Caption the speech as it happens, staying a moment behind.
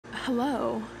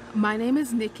Hello, my name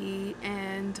is Nikki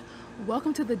and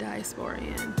welcome to the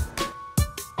Diasporian.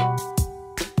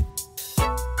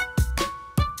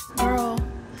 Girl,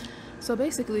 so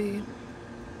basically,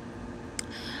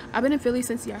 I've been in Philly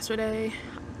since yesterday.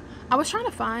 I was trying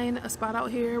to find a spot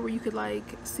out here where you could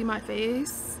like see my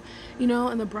face, you know,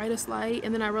 in the brightest light,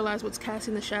 and then I realized what's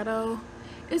casting the shadow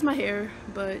is my hair,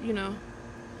 but you know,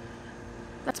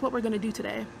 that's what we're gonna do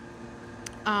today.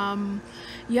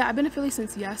 Yeah, I've been in Philly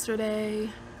since yesterday,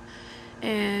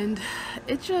 and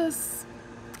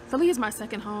Philly is my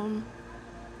second home.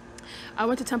 I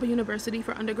went to Temple University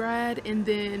for undergrad, and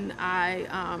then I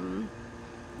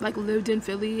like lived in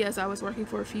Philly as I was working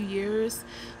for a few years.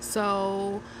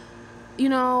 So, you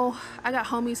know, I got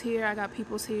homies here, I got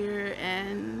peoples here,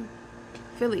 and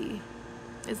Philly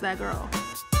is that girl.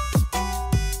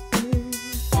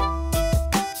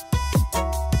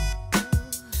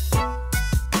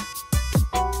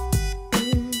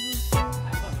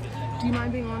 Do you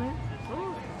mind being on it?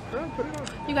 Oh, yeah, put it on.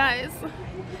 You guys,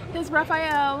 here's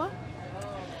Raphael.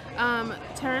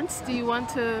 Terrence, do you want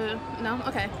to? No?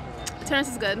 Okay. Terrence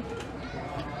is good.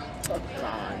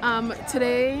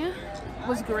 Today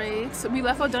was great. So we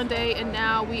left Odunde and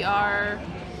now we are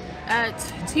at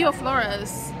Tio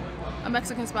Flores, a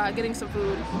Mexican spot, getting some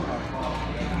food.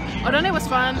 Odunde was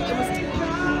fun. It was.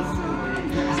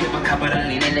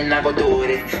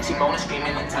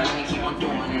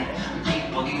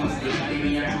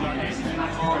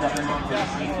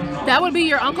 That would be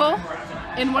your uncle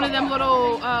in one of them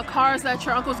little cars that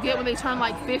your uncles get when they turn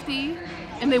like 50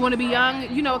 and they want to be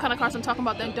young. You know what kind of cars I'm talking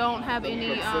about that don't have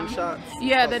any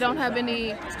yeah, they don't have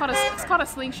any. It's called a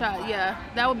slingshot. Yeah,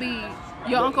 that would be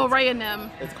your Uncle Ray and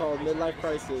them. It's called midlife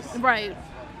crisis. Right.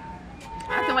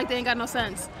 Acting like they ain't got no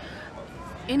sense.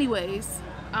 Anyways,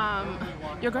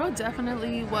 your girl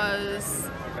definitely was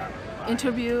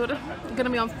interviewed. Gonna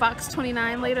be on Fox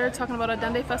 29 later talking about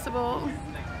Odunde Festival.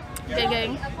 Gang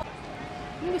gang.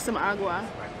 Maybe some agua.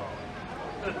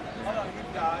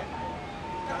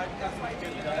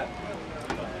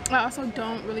 I also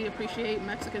don't really appreciate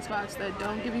Mexican spots that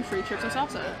don't give you free chips and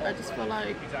salsa. I just feel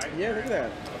like, yeah, look at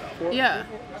that. Yeah,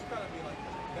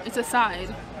 it's a side.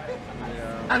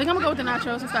 Yeah. I think I'm gonna go with the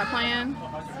nachos and start playing,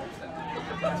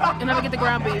 and never get the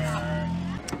ground beef.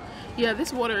 Yeah,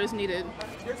 this water is needed.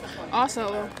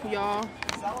 Also, y'all,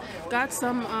 got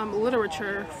some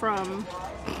literature from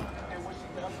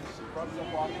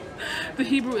the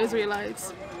Hebrew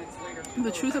Israelites. The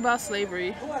truth about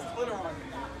slavery.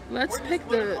 Let's pick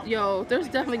yo, there's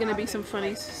definitely gonna be some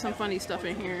funny stuff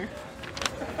in here.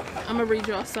 I'm gonna read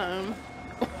y'all some.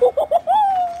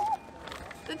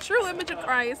 The true image of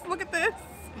Christ. Look at this.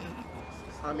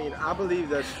 I mean, I believe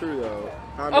that's true though.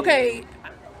 I mean, okay,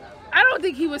 I don't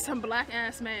think he was some black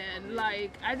ass man.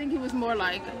 Like, I think he was more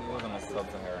like, he wasn't a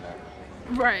sub-Saharan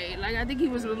African. right, like I think he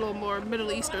was a little more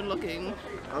Middle Eastern looking.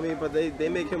 I mean, but they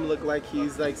make him look like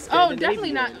he's like oh,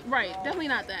 definitely not, right, definitely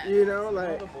not that. You know,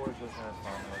 like The Borgias has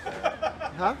fun with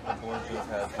that. huh? The Borgias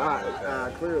has fun with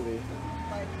that. Clearly.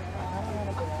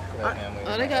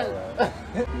 Oh, they got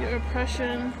your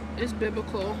oppression is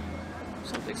biblical.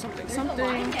 Something, something,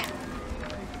 something.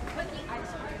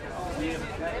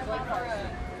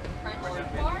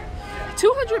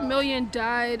 200 million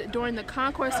died during the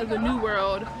conquest of the New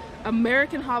World,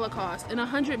 American Holocaust, and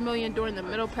 100 million during the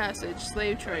Middle Passage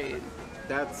slave trade.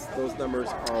 Those numbers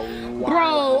are wildly,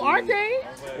 bro, aren't they?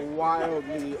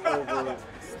 Wildly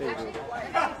overstated.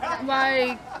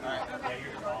 Like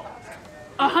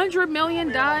 100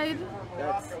 million died.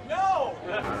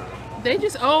 They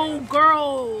just, oh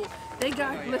girl, they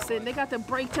got the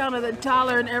breakdown of the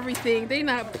dollar and everything. They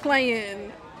not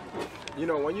playing. You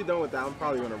know, when you're done with that, I'm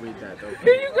probably gonna read that though.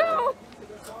 Here you go.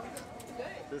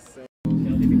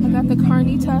 I got the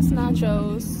carnitas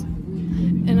nachos,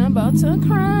 and I'm about to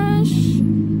crash.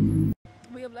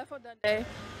 We have left Odunde.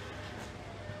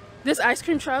 This ice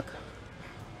cream truck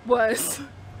was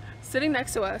sitting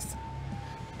next to us,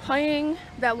 playing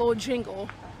that little jingle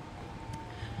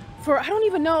for I don't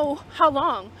even know how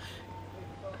long.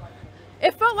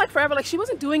 It felt like forever. Like she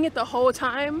wasn't doing it the whole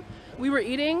time we were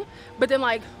eating, but then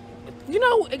like, you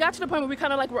know, it got to the point where we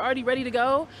kind of like were already ready to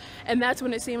go, and that's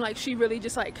when it seemed like she really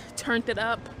just like turned it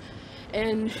up,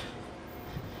 and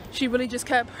she really just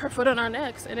kept her foot on our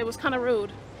necks, and it was kind of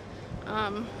rude.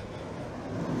 But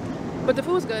the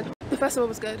food was good. The festival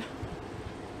was good.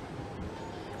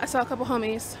 I saw a couple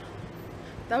homies.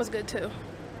 That was good too.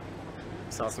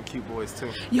 Saw some cute boys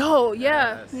too. Yo,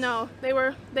 yeah. Yes. No, they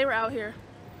were out here.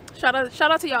 Shout out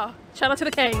to y'all. Shout out to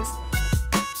the Kangs.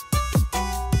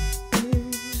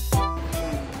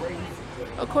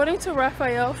 According to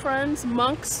Raphael friends,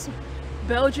 monks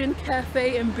Belgian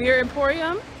cafe and beer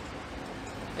emporium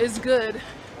is good.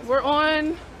 We're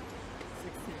on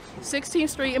 16th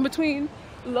Street in between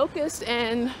Locust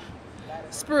and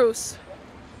Spruce.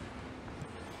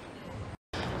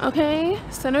 Okay,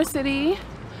 Center City,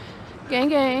 gang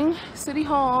gang, City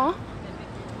Hall.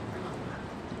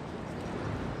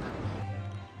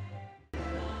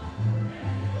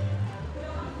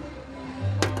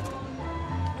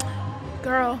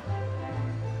 Girl,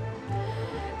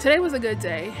 today was a good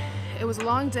day. It was a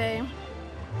long day.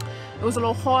 It was a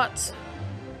little hot,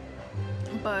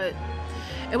 but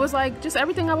it was like just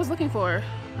everything I was looking for.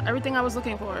 Everything I was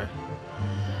looking for.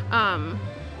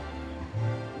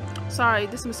 Sorry,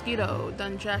 this mosquito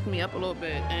done jacked me up a little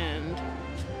bit and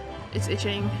it's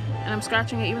itching and I'm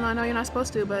scratching it even though I know you're not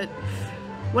supposed to, but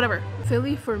whatever.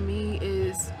 Philly for me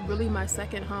is really my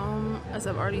second home, as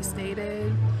I've already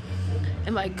stated.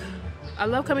 And like, I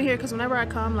love coming here because whenever I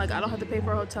come, like, I don't have to pay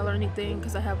for a hotel or anything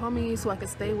because I have homies who I can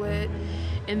stay with.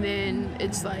 And then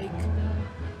it's like,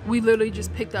 we literally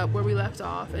just picked up where we left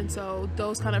off. And so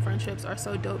those kind of friendships are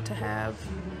so dope to have.